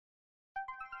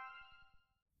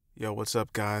Yo, what's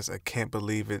up, guys? I can't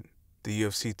believe it. The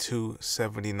UFC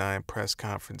 279 press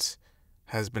conference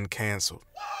has been canceled.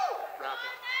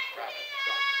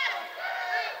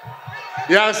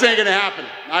 Yeah, this ain't gonna happen.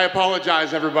 I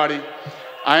apologize, everybody.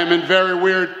 I am in very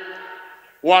weird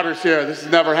waters here. This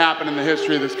has never happened in the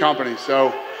history of this company. So,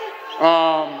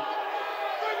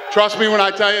 trust me when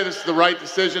I tell you this is the right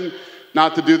decision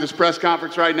not to do this press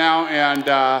conference right now. And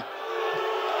yeah,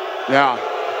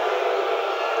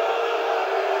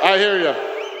 I hear you.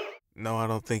 No, I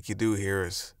don't think you do hear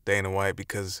us, Dana White,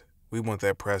 because we want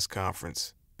that press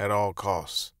conference at all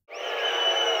costs.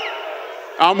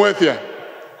 I'm with you.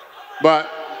 But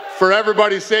for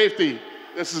everybody's safety,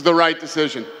 this is the right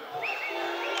decision.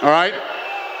 All right?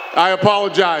 I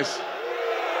apologize.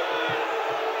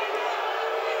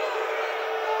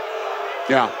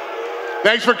 Yeah.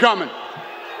 Thanks for coming.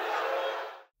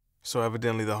 So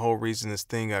evidently the whole reason this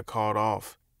thing got called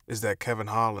off is that Kevin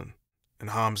Holland and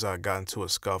Khamzat got into a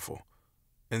scuffle.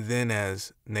 And then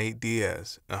as Nate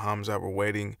Diaz and Khamzat were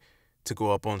waiting to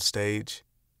go up on stage,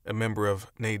 a member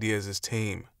of Nate Diaz's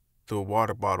team threw a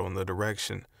water bottle in the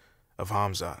direction of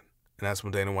Khamzat. And that's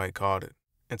when Dana White called it.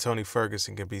 And Tony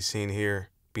Ferguson can be seen here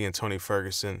being Tony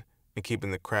Ferguson and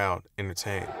keeping the crowd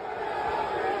entertained.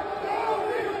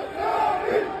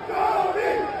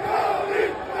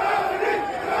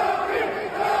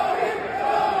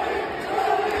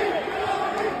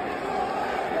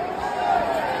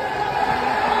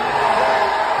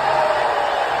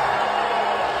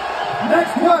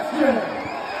 Next question.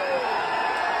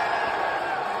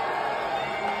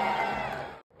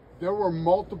 There were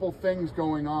multiple things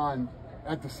going on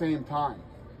at the same time.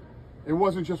 It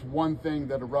wasn't just one thing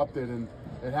that erupted and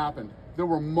it happened. There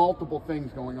were multiple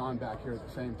things going on back here at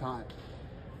the same time.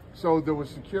 So there was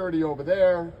security over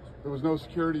there. There was no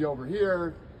security over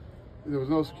here. There was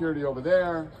no security over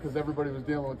there because everybody was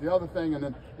dealing with the other thing. And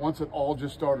then once it all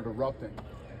just started erupting,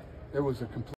 it was a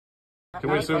complete...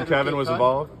 Can we assume Kevin was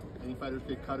involved? Any fighters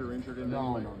get cut or injured in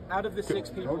No, any way? no. Out of the six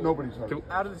people, Nobody's hurt.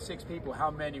 out of the six people, how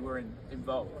many were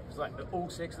involved? Was like all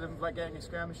six of them like getting in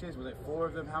skirmishes? Was it four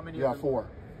of them? How many? Yeah, of them? four.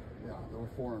 Yeah, there were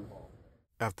four involved.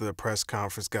 After the press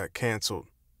conference got canceled,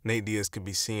 Nate Diaz could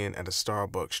be seen at a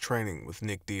Starbucks training with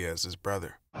Nick Diaz's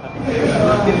brother.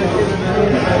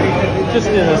 Just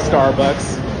in a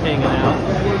Starbucks, hanging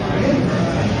out.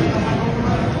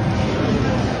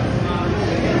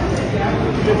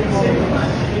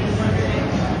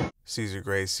 Cesar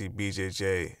Gracie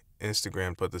BJJ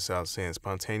Instagram put this out saying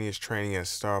spontaneous training at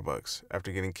Starbucks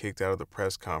after getting kicked out of the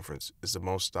press conference is the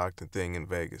most stocked thing in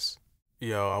Vegas.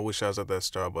 Yo, I wish I was at that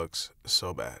Starbucks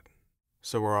so bad.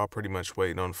 So we're all pretty much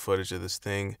waiting on footage of this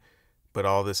thing, but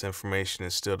all this information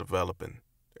is still developing.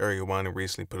 Ariel Wine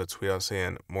recently put a tweet out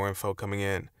saying, more info coming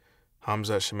in.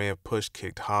 Khamzat Chimaev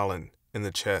push-kicked Holland in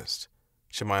the chest.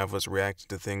 Chimaev was reacting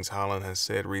to things Holland has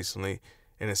said recently,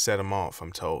 and it set him off,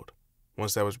 I'm told.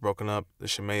 Once that was broken up, the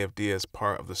Chimaev-Diaz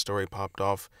part of the story popped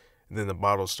off, and then the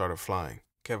bottles started flying.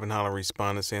 Kevin Holland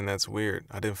responded saying, that's weird.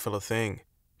 I didn't feel a thing.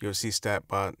 UFC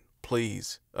StatBot,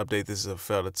 please update this as a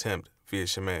failed attempt via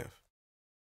Chimaev.